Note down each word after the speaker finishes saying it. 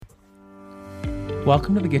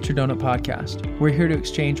Welcome to the Get Your Donut podcast. We're here to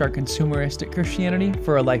exchange our consumeristic Christianity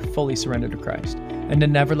for a life fully surrendered to Christ, and to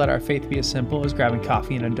never let our faith be as simple as grabbing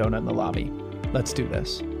coffee and a donut in the lobby. Let's do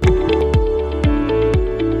this.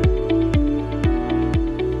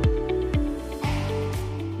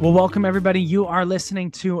 Well, welcome everybody. You are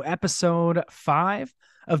listening to episode 5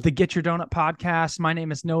 of the Get Your Donut podcast. My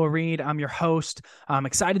name is Noah Reed. I'm your host. I'm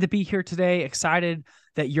excited to be here today. Excited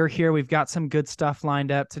that you're here. We've got some good stuff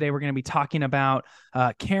lined up. Today, we're going to be talking about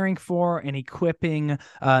caring for and equipping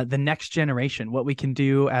the next generation, what we can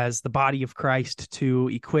do as the body of Christ to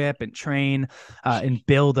equip and train and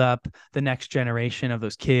build up the next generation of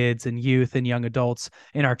those kids and youth and young adults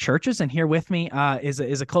in our churches. And here with me is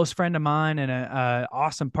a close friend of mine and an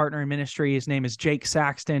awesome partner in ministry. His name is Jake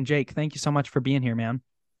Saxton. Jake, thank you so much for being here, man.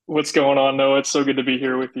 What's going on, Noah? It's so good to be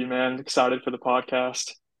here with you, man. Excited for the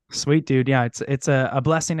podcast. Sweet, dude. Yeah, it's a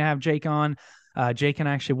blessing to have Jake on. Jake and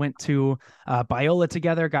I actually went to Biola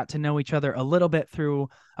together, got to know each other a little bit through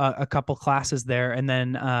a couple classes there, and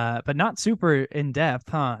then but not super in depth,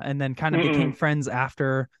 huh? And then kind of became friends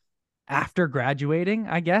after graduating,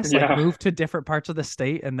 I guess. Like moved to different parts of the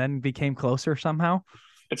state and then became closer somehow.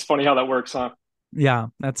 It's funny how that works, huh? Yeah,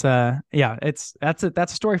 that's a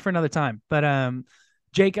story for another time. But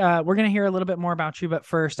Jake, we're going to hear a little bit more about you, but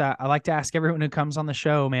first, I like to ask everyone who comes on the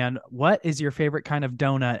show, man, what is your favorite kind of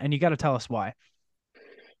donut? And you got to tell us why.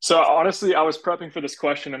 So honestly, I was prepping for this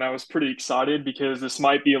question and I was pretty excited because this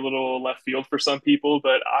might be a little left field for some people,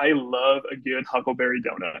 but I love a good huckleberry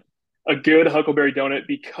donut. A good huckleberry donut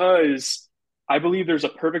because I believe there's a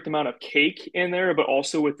perfect amount of cake in there, but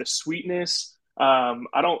also with the sweetness. I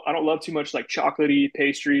don't love too much like chocolatey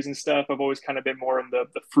pastries and stuff. I've always kind of been more in the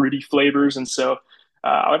fruity flavors, and so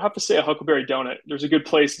I would have to say a huckleberry donut. There's a good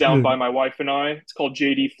place down by my wife and I. It's called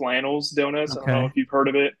JD Flannel's Donuts. I don't know if you've heard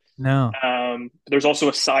of it. No. There's also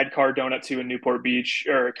a Sidecar Donut too in Newport Beach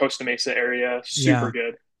or Costa Mesa area. Super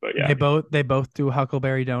good. But yeah, they both do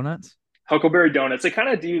huckleberry donuts. Huckleberry Donuts. They kind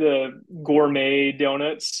of do the gourmet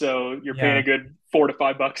donuts, so you're paying a good $4 to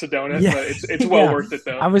 $5 a donut, but it's well worth it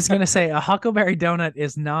though. I was gonna say a huckleberry donut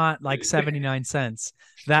is not like 79 cents.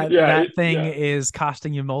 That thing is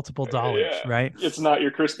costing you multiple dollars, right? It's not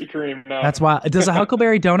your Krispy Kreme. No. That's why. Does a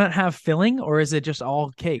huckleberry donut have filling, or is it just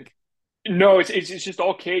all cake? No, it's just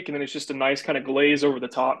all cake, and then it's just a nice kind of glaze over the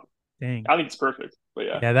top. Dang. I think it's perfect. But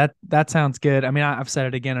yeah, that sounds good. I mean, I've said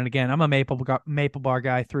it again and again. I'm a maple bar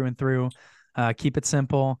guy through and through. Keep it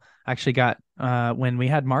simple. Actually got when we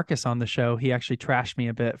had Marcus on the show, he actually trashed me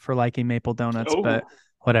a bit for liking maple donuts, but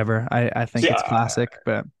whatever. I think it's classic.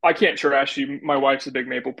 But I can't trash you. My wife's a big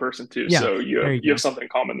maple person too, so you have something in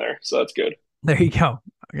common there. So that's good. There you go.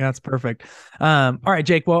 Yeah, that's perfect. All right,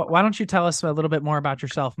 Jake. Well, why don't you tell us a little bit more about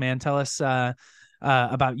yourself, man? Tell us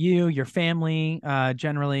about you, your family,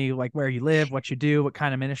 generally, like where you live, what you do, what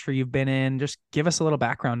kind of ministry you've been in. Just give us a little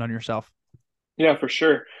background on yourself. Yeah, for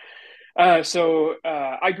sure. So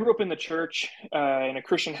I grew up in the church in a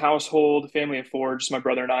Christian household, family of 4, just my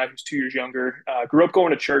brother and I, who's 2 years younger. Grew up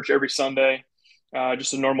going to church every Sunday,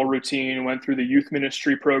 just a normal routine. Went through the youth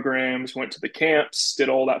ministry programs, went to the camps, did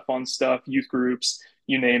all that fun stuff, youth groups,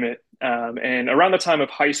 you name it. And around the time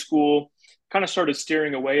of high school, kind of started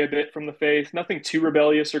steering away a bit from the faith. Nothing too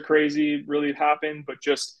rebellious or crazy really happened, but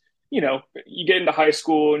just, you get into high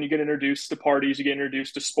school and you get introduced to parties, you get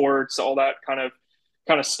introduced to sports, all that kind of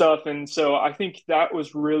stuff. And so I think that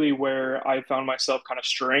was really where I found myself kind of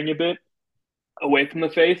straying a bit away from the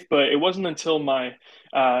faith. But it wasn't until my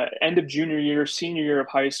end of junior year, senior year of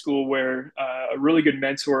high school, where a really good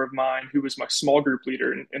mentor of mine, who was my small group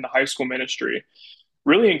leader in the high school ministry,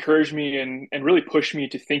 really encouraged me and really pushed me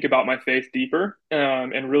to think about my faith deeper,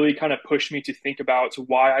 and really kind of pushed me to think about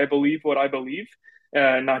why I believe what I believe.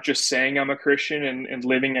 Not just saying I'm a Christian and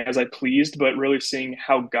living as I pleased, but really seeing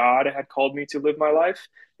how God had called me to live my life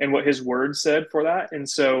and what his word said for that. And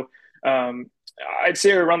so I'd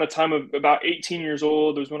say around the time of about 18 years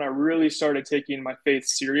old was when I really started taking my faith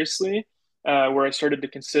seriously, where I started to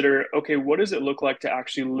consider, okay, what does it look like to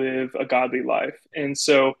actually live a godly life? And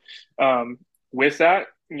so with that,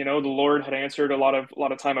 the Lord had answered a lot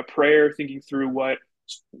of time of prayer, thinking through what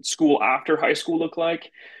school after high school looked like.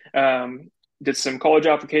 Did some college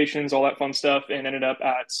applications, all that fun stuff, and ended up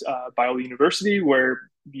at Biola University, where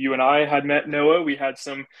you and I had met, Noah. We had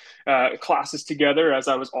some classes together, as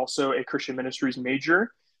I was also a Christian ministries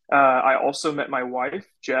major. I also met my wife,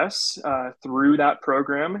 Jess, through that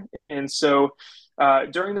program. And so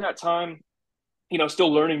during that time,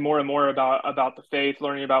 still learning more and more about the faith,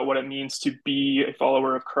 learning about what it means to be a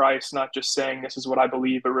follower of Christ, not just saying this is what I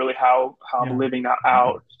believe, but really how I'm living that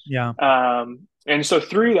out. Yeah. And so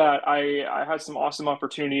through that, I had some awesome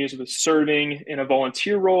opportunities with serving in a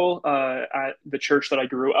volunteer role at the church that I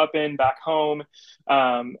grew up in back home.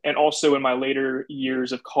 And also in my later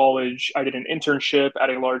years of college, I did an internship at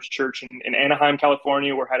a large church in Anaheim,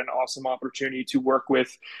 California, where I had an awesome opportunity to work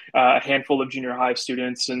with a handful of junior high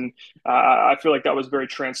students. And I feel like that was very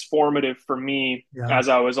transformative for me Yeah. as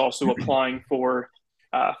I was also applying for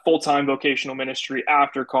full-time vocational ministry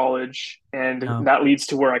after college. And Yeah. that leads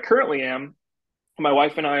to where I currently am. My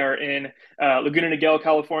wife and I are in Laguna Niguel,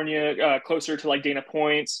 California, closer to like Dana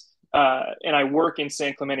Point. And I work in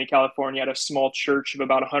San Clemente, California at a small church of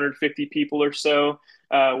about 150 people or so,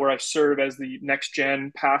 where I serve as the next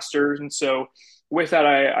gen pastor. And so with that,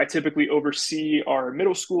 I typically oversee our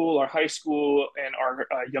middle school, our high school, and our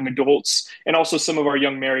young adults, and also some of our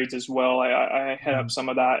young marrieds as well. I head Yeah. up some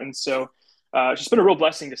of that. And so it's just been a real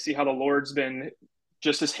blessing to see how the Lord's been,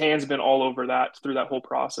 just his hand's been all over that through that whole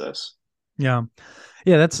process. Yeah.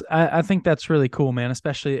 Yeah. I think that's really cool, man.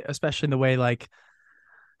 Especially the way like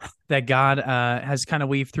that God has kind of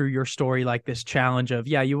weaved through your story like this challenge of,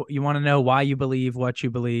 yeah, you want to know why you believe what you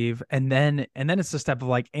believe, and then it's the step of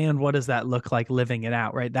like, and what does that look like living it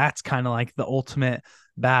out, right? That's kind of like the ultimate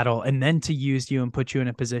battle, and then to use you and put you in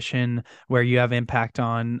a position where you have impact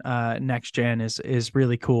on next gen is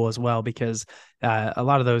really cool as well, because a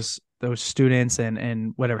lot of those students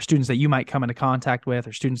and whatever students that you might come into contact with,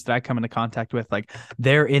 or students that I come into contact with, like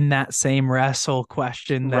they're in that same wrestle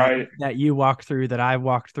question Right. that you walk through, that I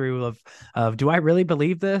walked through, of do I really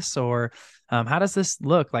believe this, or how does this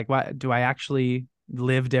look like? Why do I actually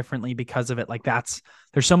live differently because of it? Like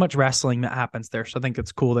there's so much wrestling that happens there. So I think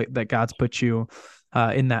it's cool that God's put you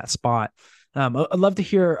in that spot. I'd love to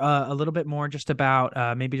hear a little bit more just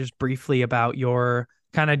about maybe just briefly about your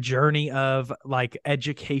kind of journey of like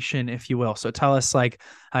education, if you will. So tell us, like,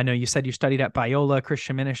 I know you said you studied at Biola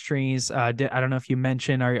Christian Ministries. I don't know if you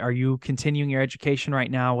mentioned, are you continuing your education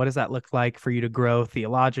right now? What does that look like for you to grow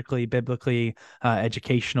theologically, biblically,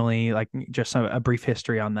 educationally? Like just a brief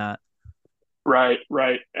history on that. Right,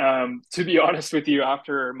 right. To be honest with you,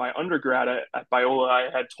 after my undergrad at Biola, I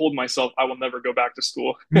had told myself I will never go back to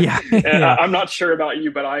school. Yeah. And Yeah. I'm not sure about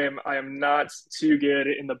you, but I am not too good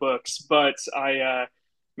in the books. But I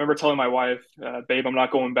remember telling my wife, "Babe, I'm not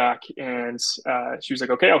going back," and she was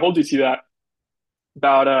like, "Okay, I'll hold you to that."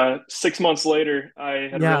 About 6 months later, I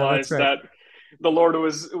had Yeah, that's realized right. that the Lord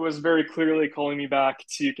was very clearly calling me back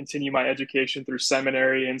to continue my education through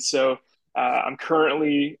seminary, and so I'm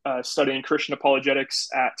currently studying Christian apologetics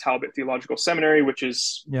at Talbot Theological Seminary, which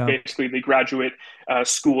is Yeah. basically the graduate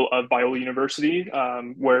school of Biola University,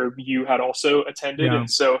 where you had also attended. Yeah. And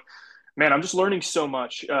so, man, I'm just learning so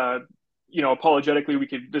much. Apologetically,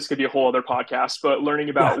 this could be a whole other podcast, but learning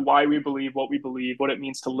Yeah. about why we believe what we believe, what it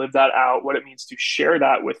means to live that out, what it means to share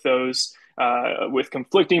that with those with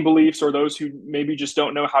conflicting beliefs, or those who maybe just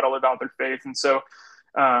don't know how to live out their faith. And so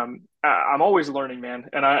I'm always learning, man,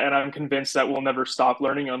 and I'm convinced that we'll never stop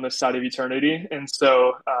learning on this side of eternity. And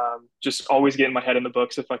so just always getting my head in the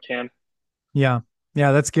books if I can. Yeah.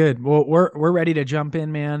 Yeah, that's good. Well, we're ready to jump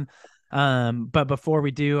in, man. But before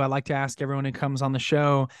we do, I like to ask everyone who comes on the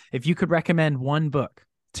show if you could recommend one book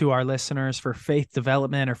to our listeners for faith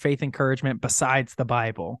development or faith encouragement besides the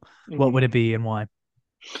Bible. What Mm-hmm. would it be and why?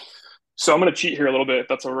 So I'm going to cheat here a little bit, if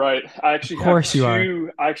that's all right. Of course you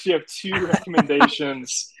are. I actually have two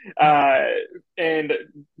recommendations, and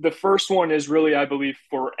the first one is really, I believe,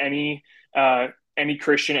 for any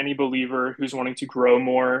Christian, any believer who's wanting to grow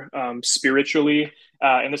more spiritually.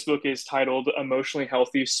 And this book is titled "Emotionally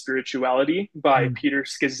Healthy Spirituality" by Mm, Peter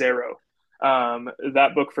Scazzaro.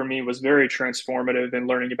 That book for me was very transformative in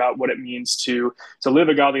learning about what it means to live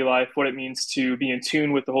a godly life, what it means to be in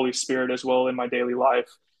tune with the Holy Spirit as well in my daily life.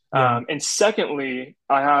 yeah. And secondly,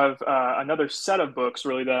 I have another set of books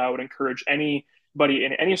really that I would encourage anybody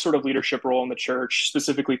in any sort of leadership role in the church,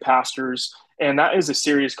 specifically pastors. And that is a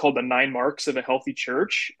series called The Nine Marks of a Healthy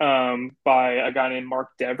Church by a guy named Mark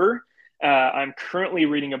Dever. I'm currently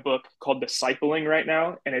reading a book called Discipling right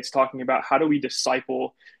now, and it's talking about how do we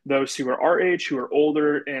disciple those who are our age, who are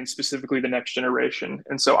older, and specifically the next generation.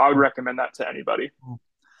 And so I would recommend that to anybody.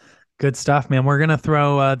 Good stuff, man. We're gonna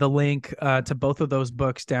throw the link to both of those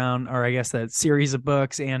books down, or I guess that series of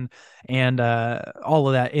books, and all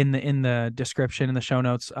of that in the description in the show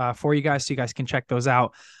notes for you guys, so you guys can check those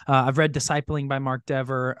out. I've read Discipling by Mark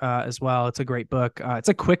Dever as well. It's a great book. It's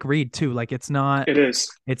a quick read too. Like it's not It is.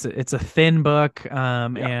 it's a thin book, Yeah.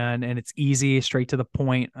 and it's easy, straight to the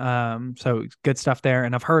point. So good stuff there.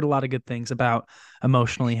 And I've heard a lot of good things about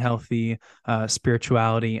emotionally healthy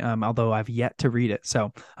spirituality. Although I've yet to read it,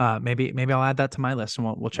 so maybe I'll add that to my list and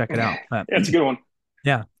we'll check it out. But Yeah, it's a good one.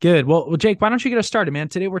 Yeah, good. Well, Jake, why don't you get us started, man?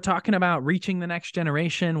 Today we're talking about reaching the next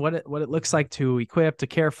generation, what it looks like to equip, to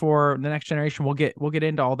care for the next generation. We'll get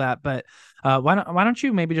into all that, but why don't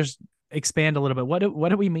you maybe just expand a little bit? What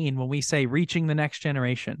do we mean when we say reaching the next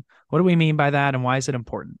generation? What do we mean by that, and why is it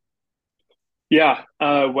important? Yeah,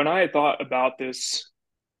 when I had thought about this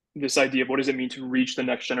idea of what does it mean to reach the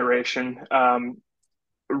next generation,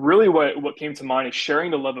 really what came to mind is sharing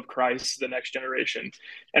the love of Christ to the next generation.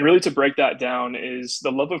 And really to break that down is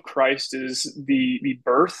the love of Christ is the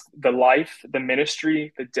birth, the life, the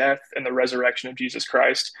ministry, the death, and the resurrection of Jesus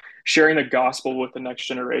Christ, sharing the gospel with the next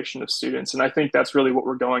generation of students. And I think that's really what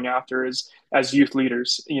we're going after is as youth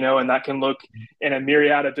leaders, and that can look in a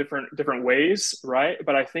myriad of different ways, right?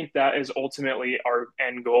 But I think that is ultimately our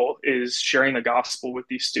end goal is sharing the gospel with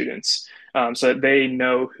these students, so that they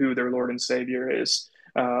know who their Lord and Savior is.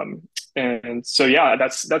 And so, yeah,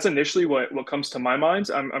 that's initially what comes to my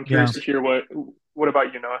mind. I'm Yeah. curious to hear what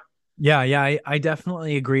about you, Noah? Yeah, I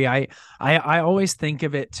definitely agree. I always think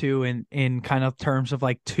of it too in kind of terms of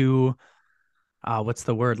like two what's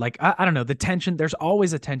the word? Like I don't know, the tension, there's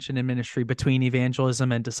always a tension in ministry between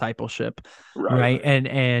evangelism and discipleship, Right, right?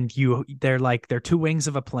 And they're two wings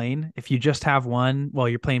of a plane. If you just have one, well,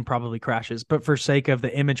 your plane probably crashes. But for sake of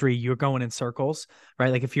the imagery, you're going in circles,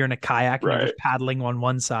 right? Like if you're in a kayak and you're right, just paddling on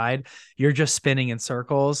one side, you're just spinning in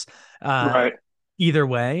circles. Uh right, Either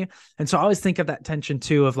way. And so I always think of that tension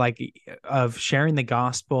too of like of sharing the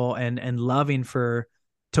gospel and loving for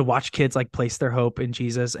to watch kids like place their hope in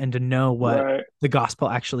Jesus and to know what right, the gospel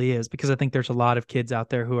actually is, because I think there's a lot of kids out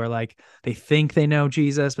there who are like they think they know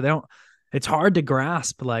Jesus but they don't. It's hard to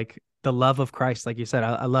grasp like the love of Christ. Like you said,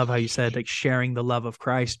 I love how you said like sharing the love of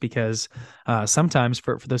Christ, because sometimes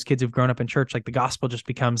for those kids who've grown up in church, like the gospel just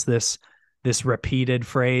becomes this repeated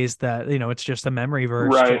phrase that it's just a memory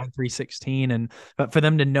verse, right. John 3:16. And but for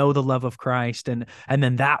them to know the love of Christ, and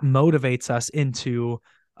then that motivates us into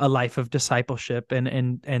a life of discipleship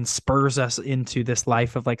and spurs us into this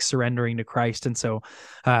life of like surrendering to Christ. And so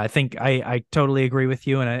I think I totally agree with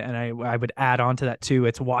you, and I would add on to that too.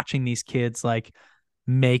 It's watching these kids like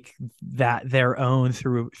make that their own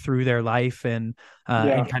through their life, and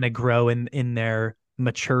Yeah, kind of grow in their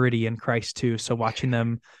maturity in Christ too. So watching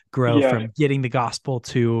them grow yeah. from getting the gospel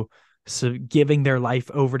to so giving their life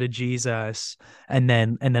over to Jesus, and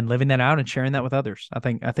then living that out and sharing that with others. I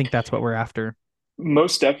think that's what we're after.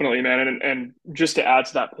 Most definitely, man. And just to add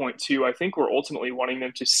to that point too, I think we're ultimately wanting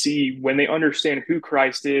them to see when they understand who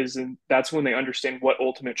Christ is, and that's when they understand what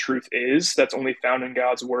ultimate truth is that's only found in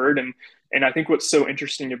God's word. And I think what's so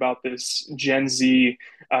interesting about this Gen Z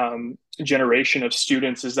generation of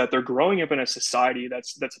students is that they're growing up in a society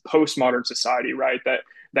that's a postmodern society, right?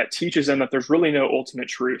 That teaches them that there's really no ultimate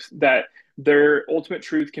truth, that their ultimate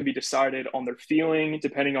truth can be decided on their feeling,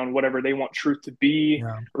 depending on whatever they want truth to be,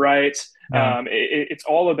 Yeah. right? Yeah. It's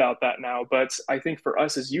all about that now. But I think for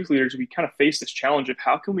us as youth leaders, we kind of face this challenge of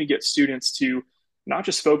how can we get students to not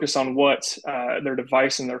just focus on what their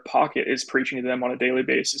device in their pocket is preaching to them on a daily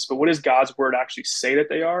basis, but what does God's word actually say that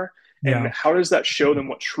they are? And Yeah. how does that show them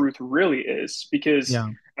what truth really is? Because Yeah.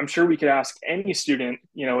 I'm sure we could ask any student,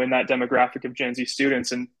 in that demographic of Gen Z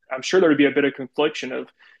students, and I'm sure there would be a bit of confliction of,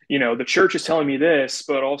 the church is telling me this,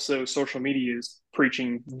 but also social media is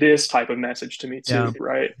preaching this type of message to me Yeah. too,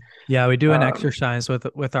 right? Yeah, we do an Um, exercise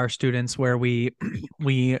with our students where we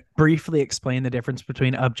we briefly explain the difference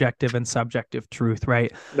between objective and subjective truth,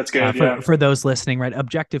 right? that's good. For Yeah. those listening, right?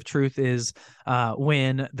 Objective truth is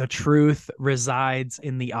when the truth resides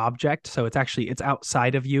in the object, so it's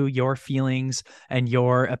outside of you. Your feelings and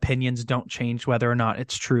your opinions don't change whether or not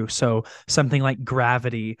it's true. So something like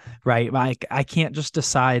gravity, right? Like I can't just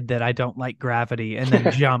decide that I don't like gravity and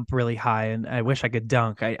then jump really high, and I wish I could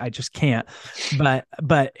dunk. I just can't. But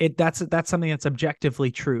that's something that's objectively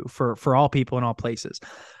true for all people in all places.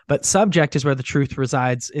 But subject is where the truth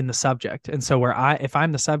resides in the subject. And so where if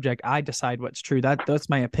I'm the subject, I decide what's true. That's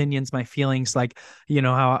my opinions, my feelings, like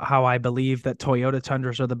how I believe that Toyota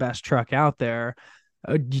Tundras are the best truck out there.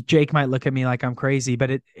 Jake might look at me like I'm crazy, but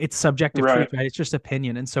it's subjective truth, Right. right? It's just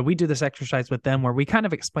opinion. And so we do this exercise with them where we kind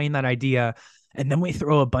of explain that idea, and then we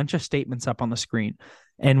throw a bunch of statements up on the screen,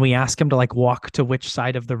 and we ask them to like walk to which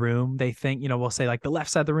side of the room they think, we'll say like the left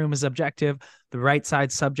side of the room is objective, the right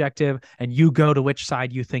side subjective, and you go to which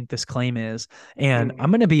side you think this claim is. And I'm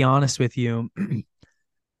Mm-hmm. going to be honest with you,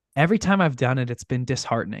 every time I've done it, it's been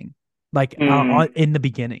disheartening, like Mm, in the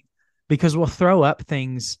beginning, because we'll throw up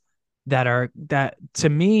things that to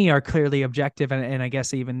me are clearly objective, and I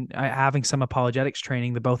guess even having some apologetics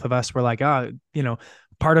training, the both of us were like, oh,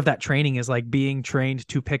 part of that training is like being trained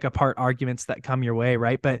to pick apart arguments that come your way,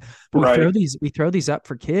 right? But we right. throw these up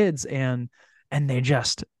for kids, and and they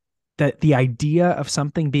just, the idea of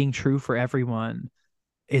something being true for everyone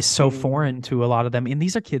is so Mm-hmm. foreign to a lot of them. And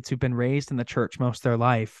these are kids who've been raised in the church most of their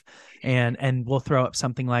life, and will throw up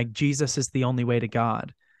something like Jesus is the only way to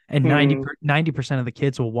God. And Mm-hmm. 90% of the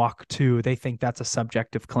kids will walk to, they think that's a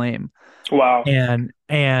subjective claim. Wow. And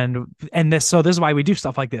this is why we do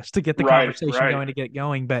stuff like this, to get the Right, conversation right, going, to get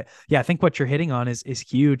going. But yeah, I think what you're hitting on is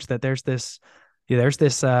huge, that there's this, yeah, there's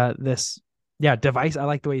this yeah, device. I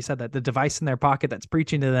like the way you said that, the device in their pocket that's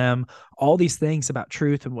preaching to them all these things about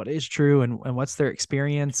truth and what is true, and what's their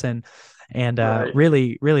experience. And right.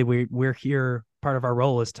 really we're here, part of our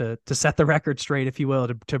role is to set the record straight, if you will,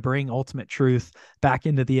 to bring ultimate truth back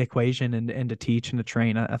into the equation, and to teach and to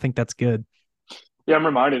train. I think that's good. Yeah, I'm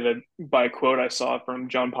reminded by a quote I saw from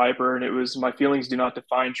John Piper, and it was, "My feelings do not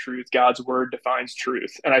define truth. God's word defines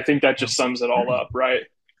truth." And I think that Yeah. just sums it all up, right?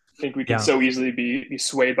 I think we can Yeah. so easily be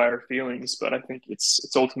swayed by our feelings, but I think it's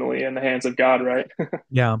ultimately in the hands of God, right?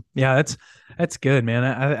 Yeah, yeah, that's good, man.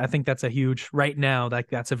 I think that's a huge, right now, like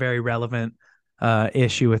that's a very relevant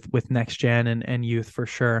issue with next gen and youth for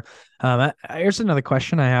sure. Here's another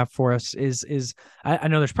question I have for us is I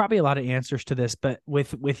know there's probably a lot of answers to this, but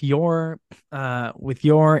with your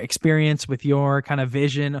experience, with your kind of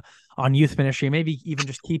vision on youth ministry, maybe even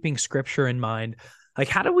just keeping scripture in mind, like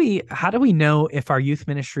how do we know if our youth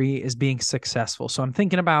ministry is being successful? So I'm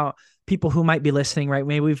thinking about people who might be listening, right?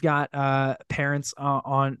 Maybe we've got parents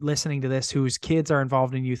on listening to this whose kids are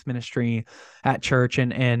involved in youth ministry at church,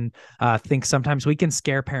 and think sometimes we can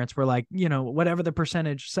scare parents. We're like, whatever the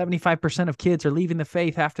percentage, 75% of kids are leaving the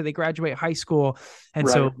faith after they graduate high school. And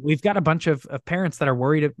Right. so we've got a bunch of parents that are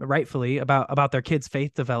worried, rightfully, about their kids'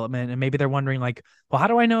 faith development. And maybe they're wondering, like, well, how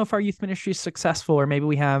do I know if our youth ministry is successful? Or maybe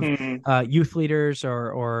we have Hmm. youth leaders,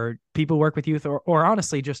 or people who work with youth, or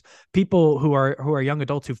honestly, just people who are young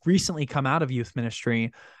adults who've recently come out of youth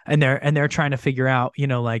ministry, and they're trying to figure out,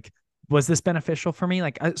 like, was this beneficial for me?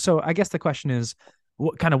 Like, so I guess the question is,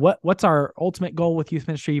 what's our ultimate goal with youth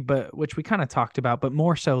ministry, but which we kind of talked about, but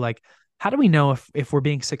more so, like, how do we know if we're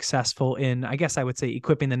being successful in, I guess I would say,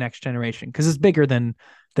 equipping the next generation, because it's bigger than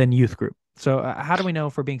youth group. So how do we know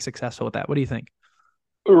if we're being successful with that? What do you think?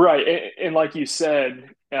 Right. And like you said,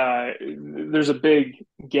 there's a big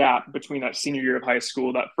gap between that senior year of high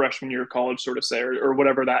school, that freshman year of college, sort of say, or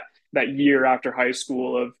whatever that year after high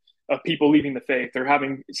school of people leaving the faith or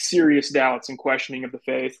having serious doubts and questioning of the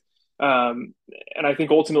faith. Um, and I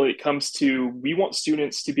think ultimately it comes to, we want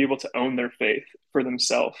students to be able to own their faith for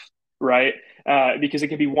themselves, right? Because it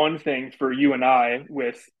can be one thing for you and I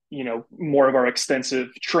with, more of our extensive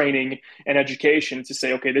training and education to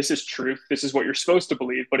say, okay, this is truth, this is what you're supposed to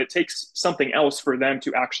believe, but it takes something else for them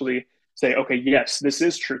to actually say, okay, yes, this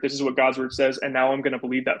is truth, this is what God's word says, and now I'm going to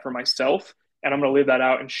believe that for myself, and I'm going to live that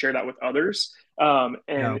out and share that with others. Yeah.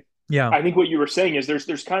 And Yeah. I think what you were saying is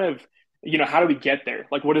there's kind of, how do we get there?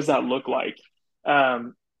 Like, what does that look like?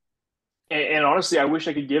 Um, and honestly, I wish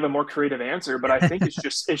I could give a more creative answer, but I think it's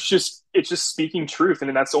just speaking truth,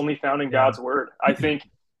 and that's only found in Yeah. God's word. I think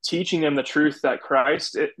teaching them the truth that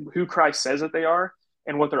who Christ says that they are,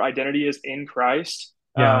 and what their identity is in Christ,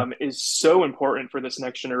 Yeah. is so important for this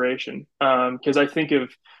next generation. Because I think of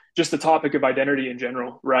just the topic of identity in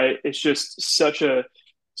general, right? It's just such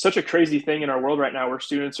a crazy thing in our world right now, where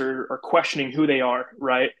students are questioning who they are,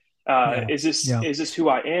 right? Yeah. Is this Yeah. is this who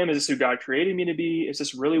I am? Is this who God created me to be? Is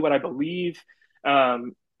this really what I believe?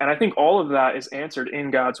 And I think all of that is answered in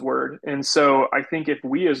God's word. And so I think if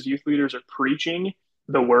we as youth leaders are preaching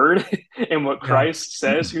the word and what Yeah. Christ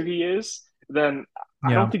says who he is, then I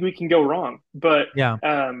don't Yeah. think we can go wrong. But Yeah.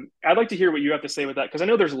 I'd like to hear what you have to say with that, because I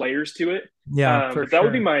know there's layers to it. Yeah, for But that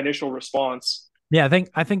would be sure. my initial response. Yeah,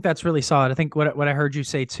 I think that's really solid. I think what I heard you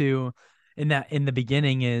say too, in the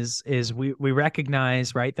beginning, is we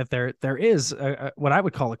recognize, right, that there is what I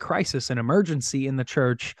would call a crisis, an emergency in the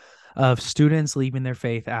church, of students leaving their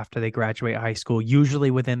faith after they graduate high school, usually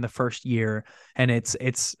within the first year. And it's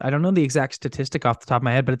I don't know the exact statistic off the top of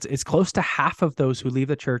my head, but it's close to half of those who leave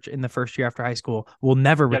the church in the first year after high school will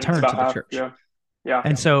never Yeah, it's return about to the half. church. Yeah. Yeah.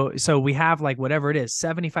 And so we have, like, whatever it is,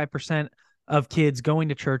 75% of kids going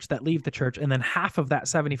to church that leave the church, and then half of that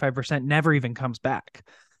 75% never even comes back.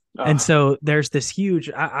 And Uh, so there's this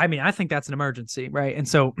huge, I mean, I think that's an emergency, right? And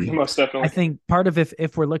so Most I definitely. think part of,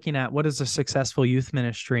 if we're looking at what is a successful youth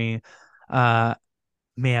ministry, uh,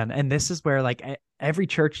 man, and this is where, like, every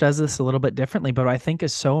church does this a little bit differently, but what I think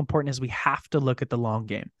is so important is we have to look at the long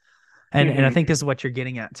game. And I Hmm. think this is what you're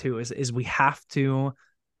getting at too, is we have to,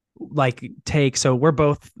 like, so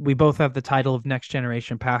we both have the title of next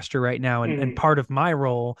generation pastor right now, and Hmm. part of my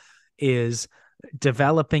role is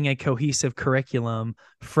developing a cohesive curriculum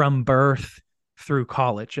from birth through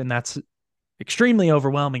college, and that's extremely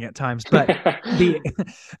overwhelming at times. But the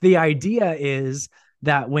the idea is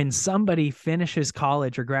that when somebody finishes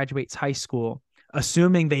college or graduates high school,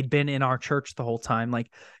 assuming they'd been in our church the whole time,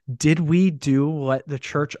 like, did we do what the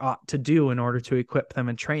church ought to do in order to equip them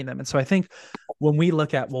and train them? And so I think when we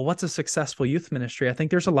look at, well, what's a successful youth ministry? I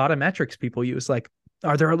think there's a lot of metrics people use. Like,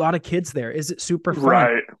 are there a lot of kids there? Is it super fun?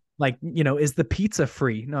 Right. Like, is the pizza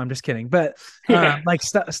free? No, I'm just kidding. But Yeah. like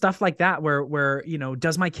stuff like that, where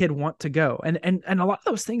does my kid want to go? And a lot of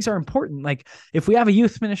those things are important. Like, if we have a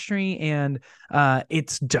youth ministry and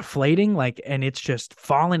it's deflating, like, and it's just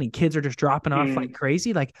falling and kids are just dropping off like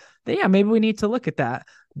crazy, like, yeah, maybe we need to look at that.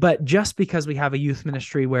 But just because we have a youth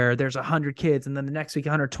ministry where there's 100 kids and then the next week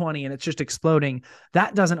 120 and it's just exploding,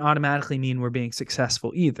 that doesn't automatically mean we're being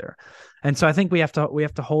successful either. And so I think we have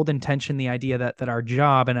to hold in tension the idea that our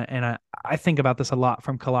job, and I think about this a lot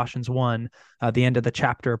from Colossians 1, the end of the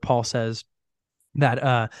chapter. Paul says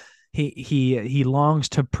that he longs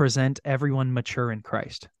to present everyone mature in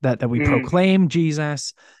Christ, that we proclaim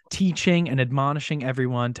Jesus, teaching and admonishing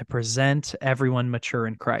everyone to present everyone mature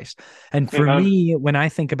in Christ. And for Amen. me, when I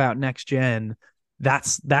think about next gen,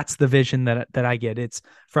 that's the vision that I get. It's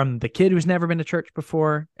from the kid who's never been to church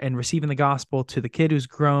before and receiving the gospel to the kid who's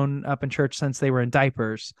grown up in church since they were in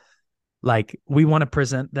diapers. Like, we want to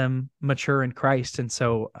present them mature in Christ. And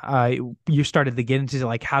so you started to get into,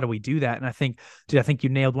 like, how do we do that? And I think you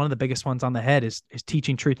nailed one of the biggest ones on the head is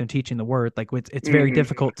teaching truth and teaching the word. Like, it's very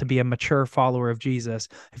difficult to be a mature follower of Jesus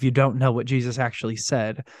if you don't know what Jesus actually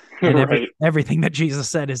said. And Right. everything that Jesus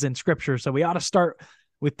said is in scripture. So we ought to start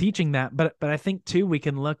with teaching that. But I think too, we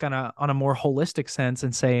can look on a more holistic sense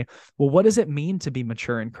and say, well, what does it mean to be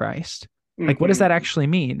mature in Christ? Like, what does that actually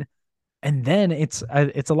mean? And then it's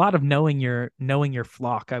a lot of knowing your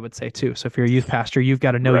flock, I would say too. So if you're a youth pastor, you've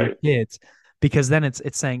got to know your Right. kids, because then it's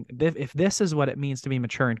saying, if this is what it means to be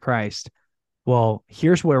mature in Christ, well,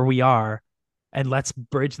 here's where we are, and let's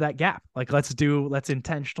bridge that gap. Like, let's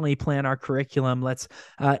intentionally plan our curriculum. Let's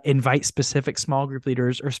invite specific small group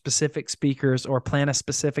leaders or specific speakers, or plan a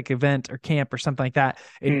specific event or camp or something like that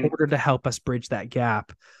in order to help us bridge that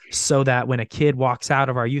gap, so that when a kid walks out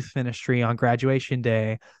of our youth ministry on graduation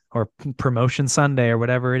day or promotion Sunday or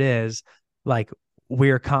whatever it is, like,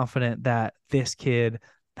 we're confident that this kid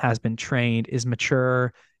has been trained, is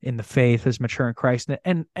mature in the faith, is mature in Christ.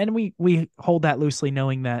 And we hold that loosely,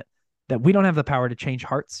 knowing that we don't have the power to change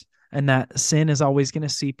hearts, and that sin is always going to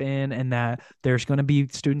seep in, and that there's going to be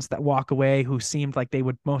students that walk away who seemed like they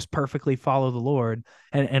would most perfectly follow the Lord.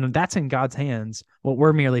 And that's in God's hands. What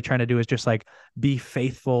we're merely trying to do is just, like, be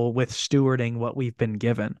faithful with stewarding what we've been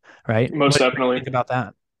given. Right. Most What do you definitely. think about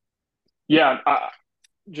that? Yeah.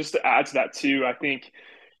 Just to add to that too, I think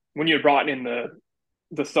when you brought in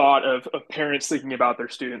the thought of parents thinking about their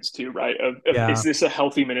students too, right? Of Yeah. is this a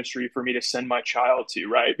healthy ministry for me to send my child to,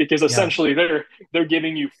 right? Because Yeah. essentially they're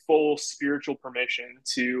giving you full spiritual permission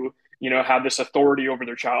to, have this authority over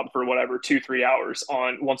their child for whatever 2-3 hours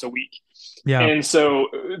on once a week. Yeah. And so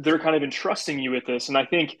they're kind of entrusting you with this. And I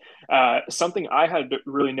think something I had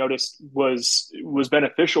really noticed was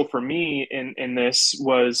beneficial for me in this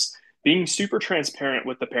was being super transparent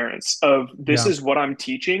with the parents of, this Yeah. is what I'm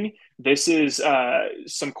teaching. This is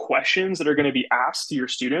some questions that are going to be asked to your Yep.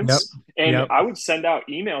 students. And Yep. I would send out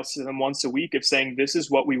emails to them once a week of saying, this is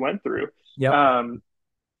what we went through. Yep. Um,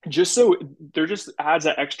 just so there just adds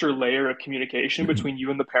that extra layer of communication between you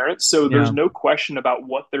and the parents. So there's Yeah. no question about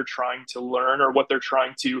what they're trying to learn or what they're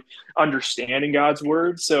trying to understand in God's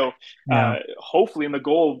word. So Yeah. hopefully, and the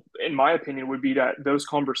goal, in my opinion, would be that those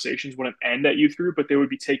conversations wouldn't end at youth group, but they would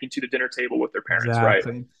be taken to the dinner table with their parents, right?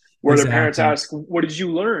 Exactly. Where their parents Exactly. ask, "What did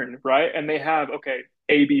you learn?" Right, and they have, okay,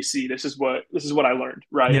 ABC. This is what I learned,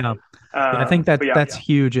 right? Yeah. Yeah, I think But yeah, that's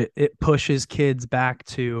huge. It pushes kids back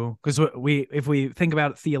to, because if we think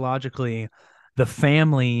about it theologically, the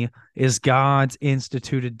family is God's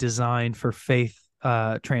instituted design for faith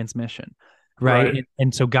transmission, right? right.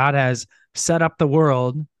 And so God has set up the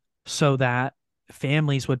world so that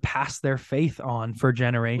families would pass their faith on for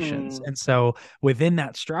generations. Mm, And so within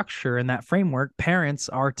that structure and that framework, parents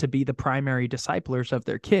are to be the primary disciplers of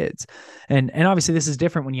their kids. And obviously this is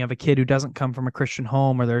different when you have a kid who doesn't come from a Christian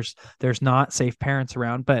home, or there's not safe parents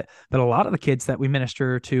around, but a lot of the kids that we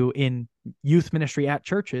minister to in youth ministry at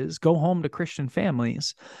churches go home to Christian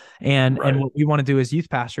families. And right. what we want to do as youth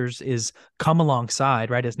pastors is come alongside,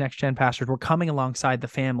 right? As next gen pastors, we're coming alongside the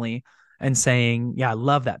family and saying, yeah, I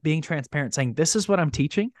love that. Being transparent, saying, this is what I'm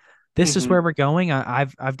teaching. This is Hmm. where we're going.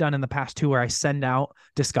 I've done in the past too, where I send out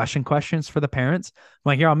discussion questions for the parents.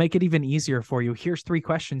 I'm like, here, I'll make it even easier for you. Here's 3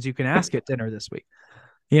 questions you can ask at dinner this week.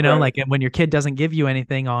 Right. Like, and when your kid doesn't give you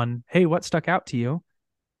anything on, hey, what stuck out to you?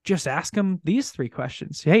 just ask them these three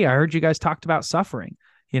questions. Hey, I heard you guys talked about suffering.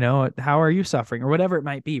 How are you suffering, or whatever it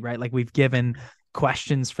might be, right? Like, we've given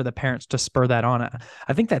questions for the parents to spur that on.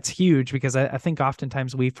 I think that's huge, because I think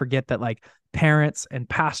oftentimes we forget that, like, parents and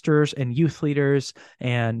pastors and youth leaders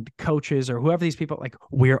and coaches, or whoever these people, like,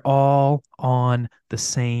 we're all on the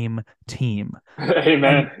same team. And,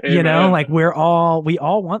 Amen. Amen. like, we all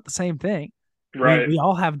want the same thing. We Right. we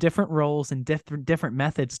all have different roles and different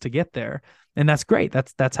methods to get there. And that's great.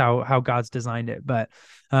 That's how God's designed it. But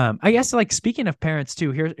I guess, like, speaking of parents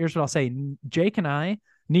too, here's what I'll say. Jake and I,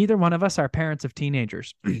 neither one of us are parents of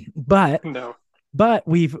teenagers, but No.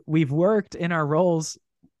 we've worked in our roles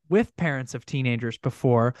with parents of teenagers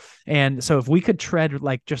before. And so if we could tread,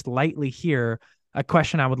 like, just lightly here, a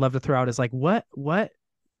question I would love to throw out is, like, what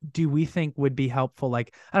do we think would be helpful?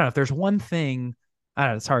 Like, I don't know if there's one thing. I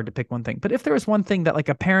don't know, it's hard to pick one thing, but if there was one thing that, like,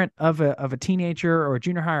 a parent of a teenager or a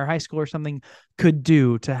junior high or high school or something could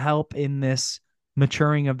do to help in this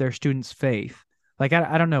maturing of their students' faith, like,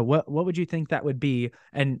 I don't know, what would you think that would be?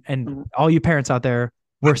 And all you parents out there,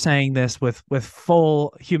 we're saying this with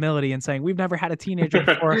full humility and saying we've never had a teenager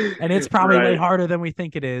before, and it's probably way Right. harder than we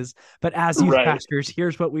think it is. But as youth Right. pastors,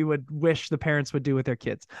 here's what we would wish the parents would do with their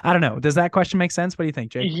kids. I don't know. Does that question make sense? What do you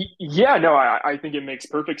think, Jake? Yeah, no, I think it makes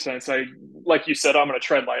perfect sense. Like you said, I'm going to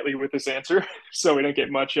tread lightly with this answer, so we don't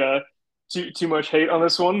get much too much hate on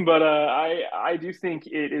this one. But I do think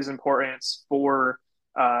it is important for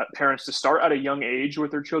parents to start at a young age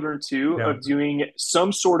with their children too, Yeah. of doing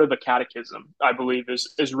some sort of a catechism. I believe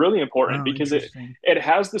is really important, Oh, because interesting. it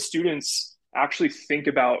has the students actually think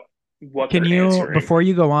about what Can they're you, answering. before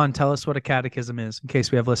you go on, tell us what a catechism is, in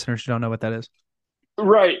case we have listeners who don't know what that is?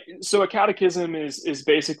 Right. So a catechism is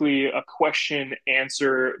basically a question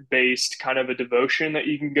answer based kind of a devotion that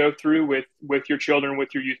you can go through with your children,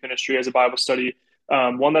 with your youth ministry as a Bible study.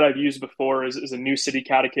 One that I've used before is a New City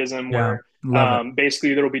Catechism, Yeah, where love it.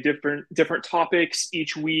 basically there will be different topics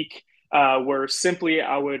each week, where simply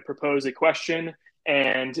I would propose a question,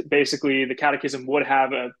 and basically the catechism would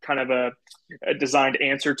have a kind of a designed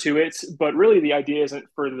answer to it. But really, the idea isn't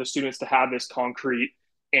for the students to have this concrete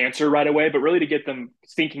answer right away, but really to get them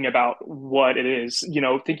thinking about what it is,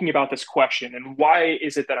 thinking about this question and why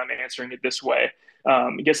is it that I'm answering it this way.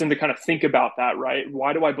 It gets them to kind of think about that, right?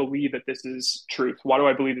 Why do I believe that this is truth? Why do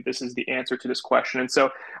I believe that this is the answer to this question? And so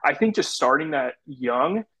I think just starting that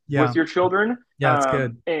young Yeah, with your children, yeah, it's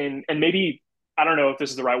good. and maybe, I don't know if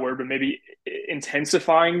this is the right word, but maybe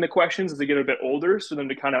intensifying the questions as they get a bit older, so them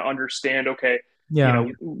to kind of understand, okay, Yeah,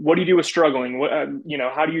 what do you do with struggling? What,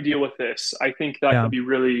 how do you deal with this? I think that yeah, could be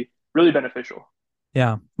really, really beneficial.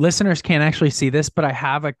 yeah. Listeners can't actually see this, but I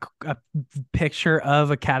have a picture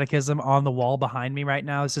of a catechism on the wall behind me right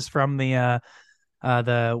now. This is from the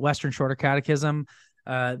Western Shorter Catechism,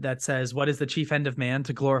 that says, "What is the chief end of man?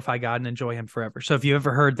 To glorify God and enjoy Him forever." So if you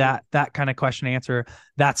ever heard that kind of question answer,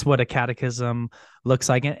 that's what a catechism looks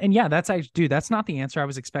like. And yeah, that's actually, dude, that's not the answer I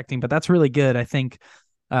was expecting, but that's really good. I think,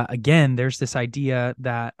 again, there's this idea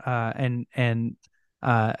that, and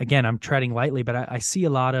again, I'm treading lightly, but I see a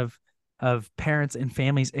lot of parents and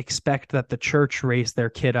families expect that the church raise their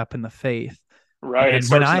kid up in the faith. Right. It And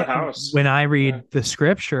when starts in the I house. when I Yeah. read the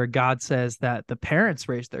scripture, God says that the parents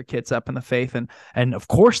raise their kids up in the faith, and of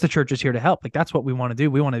course the church is here to help. Like, that's what we want to do.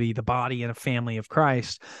 We want to be the body and a family of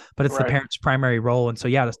Christ, but it's the Right. parents' primary role. And so,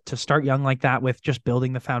 yeah, to start young like that with just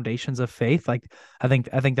building the foundations of faith, like, I think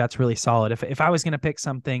that's really solid. If I was going to pick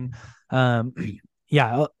something, um,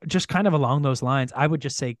 yeah, just kind of along those lines, I would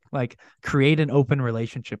just say, like, create an open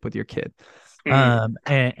relationship with your kid. Mm.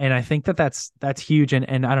 And I think that's huge.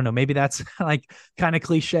 And I don't know, maybe that's like kind of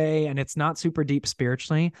cliche and it's not super deep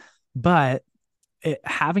spiritually, but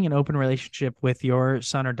having an open relationship with your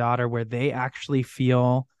son or daughter where they actually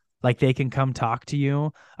feel like they can come talk to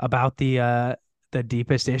you about the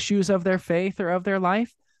deepest issues of their faith or of their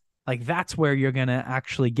life, like, that's where you're going to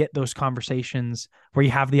actually get those conversations where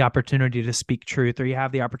you have the opportunity to speak truth, or you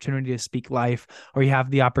have the opportunity to speak life, or you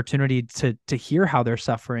have the opportunity to hear how they're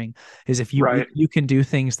suffering. Is if Right. you can do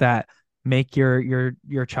things that make your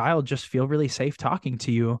child just feel really safe talking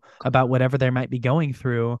to you about whatever they might be going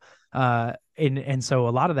through. And so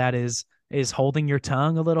a lot of that is holding your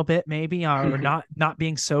tongue a little bit, maybe, or not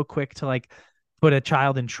being so quick to, like, put a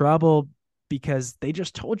child in trouble because they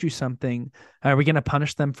just told you something. Are we going to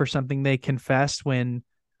punish them for something they confessed when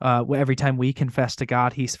every time we confess to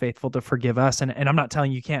God, He's faithful to forgive us? And I'm not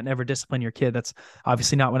telling you can't never discipline your kid. That's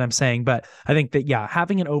obviously not what I'm saying. But I think that, yeah,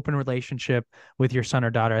 having an open relationship with your son or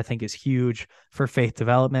daughter, I think, is huge for faith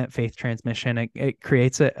development, faith transmission. It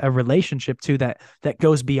creates a relationship too that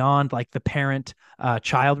goes beyond, like, the parent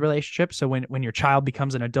child relationship. So when your child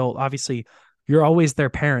becomes an adult, obviously you're always their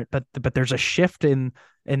parent, but there's a shift in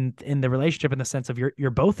the relationship, in the sense of you're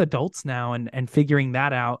both adults now, and figuring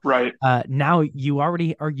that out. Right. Now you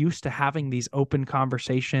already are used to having these open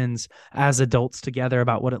conversations as adults together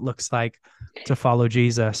about what it looks like to follow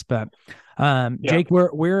Jesus. But Yeah. Jake,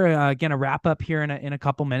 we're gonna wrap up here in a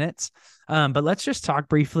couple minutes. But let's just talk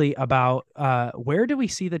briefly about where do we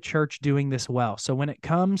see the church doing this well? So when it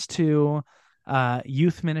comes to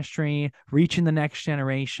youth ministry, reaching the next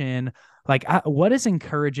generation, like what is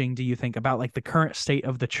encouraging, do you think, about like the current state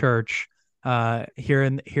of the church here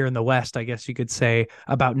in the West, I guess you could say,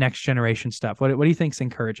 about next generation stuff? What do you think's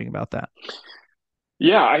encouraging about that?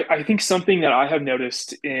 Yeah, I think something that I have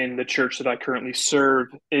noticed in the church that I currently serve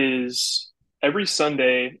is every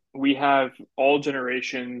Sunday we have all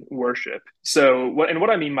generation worship. So what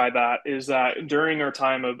I mean by that is that during our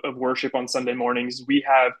time of worship on Sunday mornings, we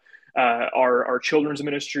have our children's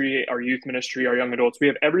ministry, our youth ministry, our young adults. We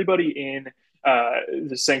have everybody in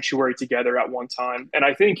the sanctuary together at one time. And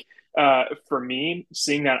I think for me,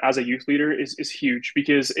 seeing that as a youth leader is huge,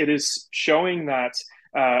 because it is showing that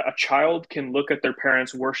a child can look at their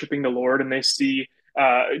parents worshiping the Lord, and they see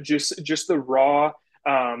just the raw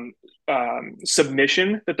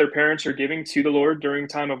submission that their parents are giving to the Lord during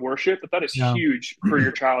time of worship. That is Yeah. huge for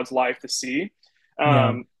your child's life to see. Yeah.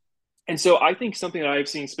 Um, and so I think something that I've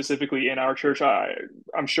seen specifically in our church,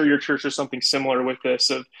 I'm sure your church is something similar with this,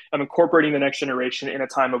 of incorporating the next generation in a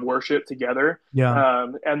time of worship together. Yeah.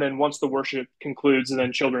 And then once the worship concludes, and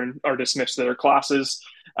then children are dismissed to their classes.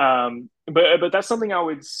 But that's something I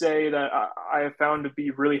would say that I have found to be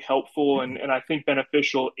really helpful, and I think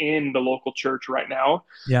beneficial in the local church right now.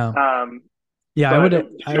 Yeah. Um, Yeah. I but would, if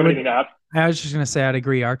you I have would, anything to add? I was just going to say, I'd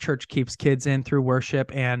agree. Our church keeps kids in through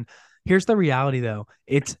worship. And here's the reality though.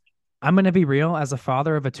 I'm going to be real, as a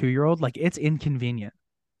father of a 2-year-old, like it's inconvenient.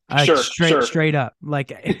 Like Sure, sure. straight up. Like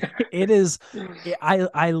it is.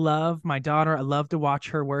 I love my daughter. I love to watch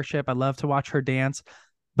her worship. I love to watch her dance.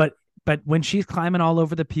 But when she's climbing all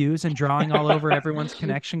over the pews and drawing all over everyone's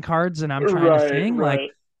connection cards, and I'm trying to Right, sing, like right,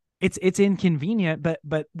 it's inconvenient.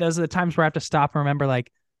 But those are the times where I have to stop and remember,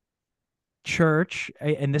 like, church,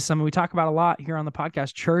 and this is something we talk about a lot here on the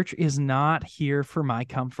podcast. Church is not here for my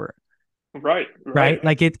comfort. right, right, Right.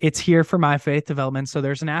 Like it's here for my faith development. So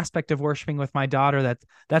there's an aspect of worshiping with my daughter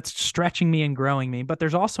that's stretching me and growing me. But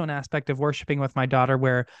there's also an aspect of worshiping with my daughter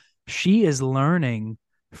where she is learning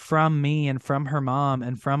from me and from her mom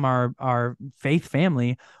and from our faith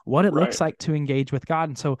family what it looks right. like to engage with God.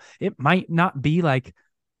 And so it might not be like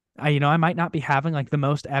I might not be having like the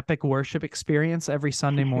most epic worship experience every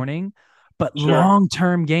Sunday morning, but Sure.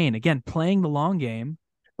 long-term gain, again, playing the long game,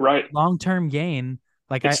 Right. long-term gain,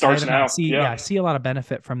 like It I starts don't know, I now. see, yeah, Yeah. I see a lot of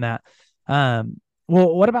benefit from that.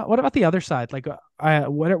 Well, what about the other side? Like,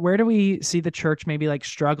 where do we see the church maybe like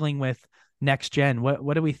struggling with next gen?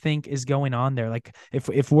 What do we think is going on there? Like,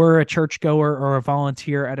 if we're a churchgoer or a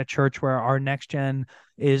volunteer at a church where our next gen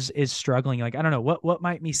is struggling, like, I don't know, what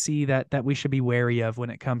might we see that we should be wary of when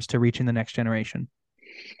it comes to reaching the next generation?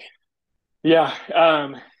 Yeah.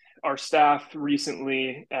 Our staff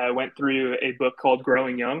recently went through a book called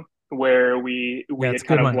Growing Young, where we Yeah, it's had a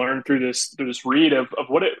kind good of one. learned through this read of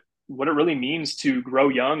what it really means to grow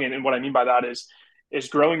young. And what I mean by that is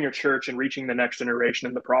growing your church and reaching the next generation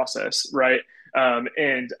in the process, right?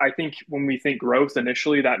 And I think when we think growth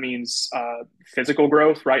initially, that means physical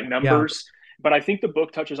growth, right? Yeah. Numbers. But I think the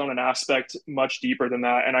book touches on an aspect much deeper than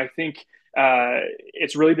that. And I think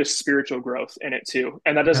it's really the spiritual growth in it too.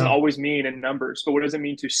 And that doesn't Yeah. always mean in numbers, but what does it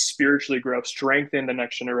mean to spiritually grow, strengthen the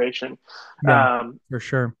next generation? Yeah, Um, for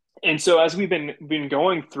sure. and so as we've been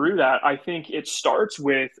going through that, I think it starts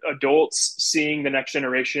with adults seeing the next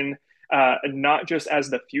generation, not just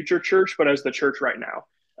as the future church, but as the church right now.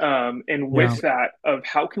 And Yeah. with that, of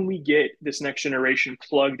how can we get this next generation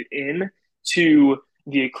plugged in to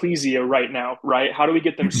the ecclesia right now, right? How do we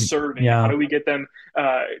get them serving? How Yeah. do we get them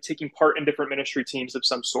taking part in different ministry teams of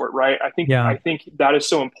some sort, right? I think Yeah. I think that is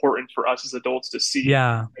so important for us as adults to see.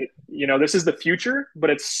 Yeah. This is the future, but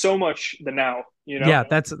it's so much the now, you know? Yeah,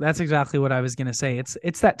 that's exactly what I was gonna say.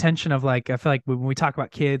 It's that tension of like, I feel like when we talk about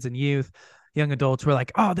kids and youth, young adults, we're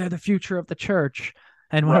like, oh, they're the future of the church.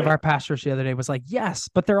 And one of Right. our pastors the other day was like, yes,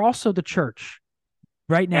 but they're also the church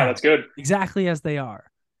right Yeah, now, that's good. exactly as they are.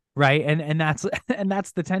 Right. And that's and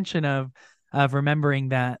that's the tension of remembering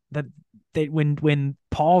that they when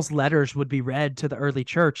Paul's letters would be read to the early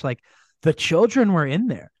church, like the children were in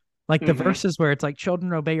there. Like the Hmm. verses where it's like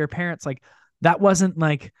children obey your parents, like that wasn't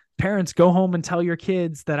like parents, go home and tell your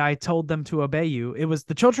kids that I told them to obey you. It was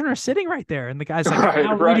the children are sitting right there. And the guy's like, Right,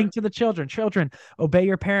 now right. reading to the children, obey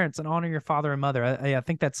your parents and honor your father and mother. I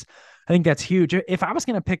think that's huge. If I was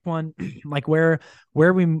going to pick one, like where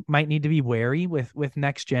we might need to be wary with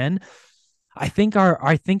next gen, I think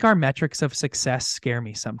our metrics of success scare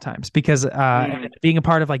me sometimes because Mm, being a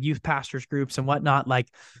part of like youth pastors groups and whatnot, like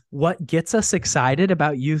what gets us excited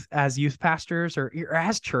about youth as youth pastors or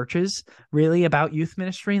as churches really about youth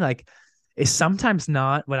ministry, like is sometimes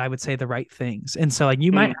not what I would say the right things. And so like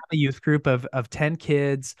you might mm, have a youth group of 10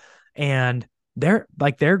 kids and they're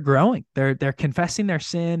growing. They're confessing their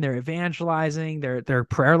sin, they're evangelizing, their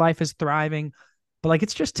prayer life is thriving, but like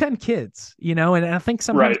it's just 10 kids, and I think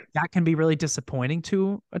sometimes right. that can be really disappointing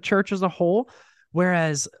to a church as a whole.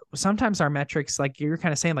 Whereas sometimes our metrics, like you're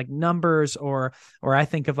kind of saying, like numbers, or I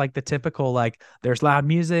think of like the typical, like there's loud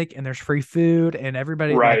music and there's free food and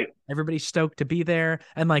Right. everybody's stoked to be there.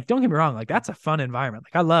 And like, don't get me wrong, like that's a fun environment.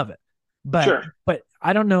 Like I love it. But Sure. but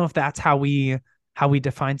I don't know if that's how we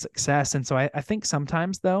define success. And so I think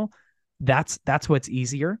sometimes though, that's what's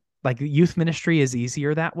easier. Like youth ministry is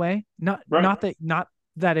easier that way. Not Right. not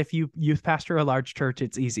that if you youth pastor a large church,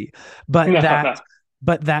 it's easy, but No, that no.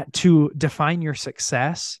 but that to define your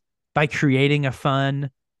success by creating a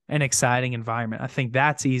fun and exciting environment, I think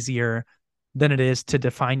that's easier than it is to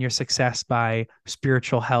define your success by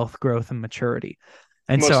spiritual health, growth, and maturity.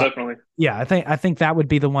 And Most so, definitely. yeah, I think that would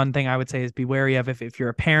be the one thing I would say is be wary of if you're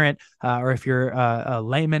a parent or if you're a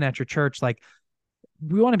layman at your church. Like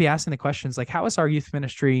we want to be asking the questions like, how is our youth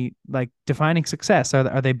ministry like defining success?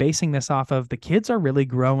 Are they basing this off of the kids are really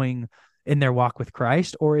growing in their walk with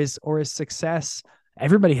Christ, or is success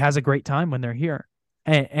everybody has a great time when they're here?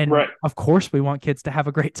 And Right. of course we want kids to have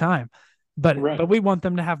a great time, Right. but we want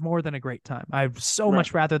them to have more than a great time. I'd so Right.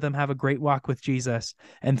 much rather them have a great walk with Jesus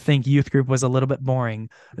and think youth group was a little bit boring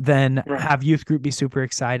than Right. have youth group be super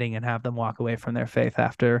exciting and have them walk away from their faith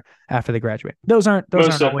after they graduate. Those aren't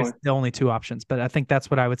Most always definitely. the only two options, but I think that's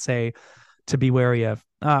what I would say to be wary of.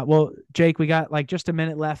 Well, Jake, we got like just a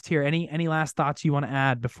minute left here. Any last thoughts you want to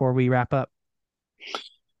add before we wrap up?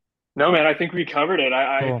 No, man, I think we covered it.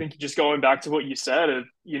 I Cool. think just going back to what you said, of,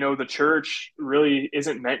 the church really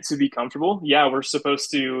isn't meant to be comfortable. Yeah, we're supposed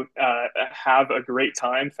to have a great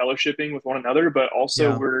time fellowshipping with one another, but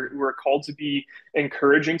also Yeah. we're called to be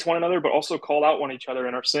encouraging to one another, but also call out one each other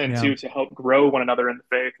in our sin Yeah. too, to help grow one another in the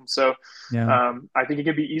faith. And so, Yeah. I think it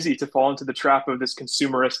can be easy to fall into the trap of this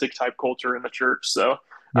consumeristic type culture in the church. So,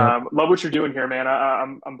 Yep. love what you're doing here, man.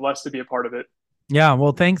 I'm blessed to be a part of it. Yeah,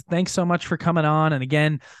 well, thanks so much for coming on. And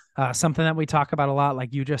again, something that we talk about a lot,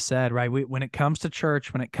 like you just said, right? When it comes to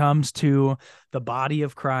church, when it comes to the body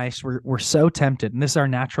of Christ, we're so tempted, and this is our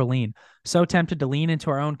natural lean, so tempted to lean into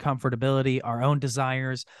our own comfortability, our own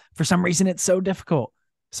desires. For some reason, it's so difficult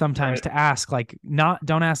sometimes Right. to ask, like,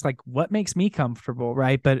 don't ask like what makes me comfortable,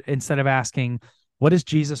 right? But instead of asking, what does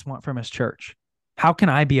Jesus want from his church? How can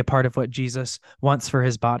I be a part of what Jesus wants for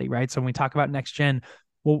his body, right? So when we talk about next gen,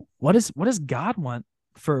 well, what does God want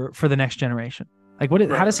for the next generation? Like how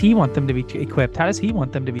Right. does he want them to be equipped? How does he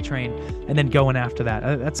want them to be trained? And then going after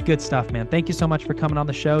that. That's good stuff, man. Thank you so much for coming on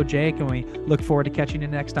the show, Jake, and we look forward to catching you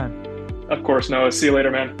next time. Of course, Noah. See you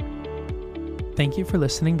later, man. Thank you for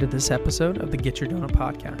listening to this episode of the Get Your Donut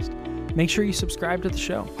podcast. Make sure you subscribe to the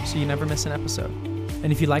show so you never miss an episode.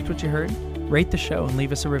 And if you liked what you heard, rate the show and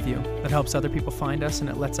leave us a review. That helps other people find us and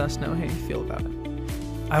it lets us know how you feel about it.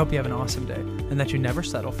 I hope you have an awesome day and that you never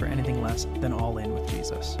settle for anything less than all in with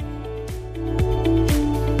Jesus.